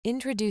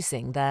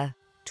Introducing the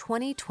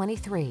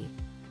 2023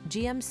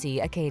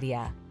 GMC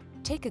Acadia.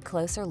 Take a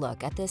closer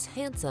look at this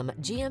handsome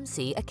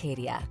GMC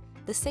Acadia,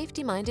 the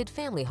safety-minded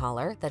family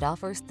hauler that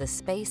offers the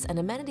space and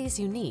amenities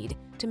you need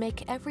to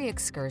make every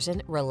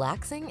excursion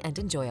relaxing and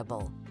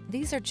enjoyable.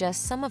 These are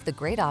just some of the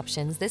great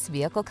options this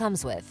vehicle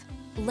comes with: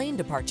 lane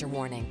departure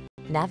warning,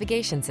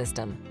 navigation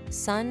system,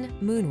 sun,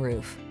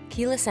 moonroof,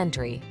 keyless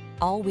entry,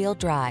 all-wheel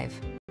drive,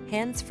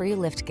 hands-free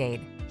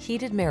liftgate,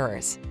 heated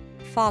mirrors,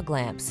 fog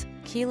lamps,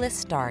 keyless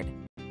start,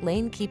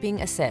 lane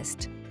keeping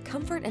assist.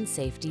 Comfort and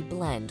safety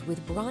blend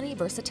with brawny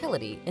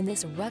versatility in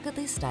this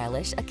ruggedly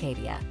stylish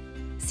Acadia.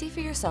 See for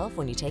yourself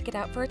when you take it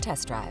out for a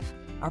test drive.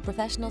 Our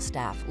professional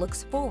staff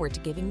looks forward to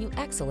giving you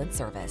excellent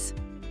service.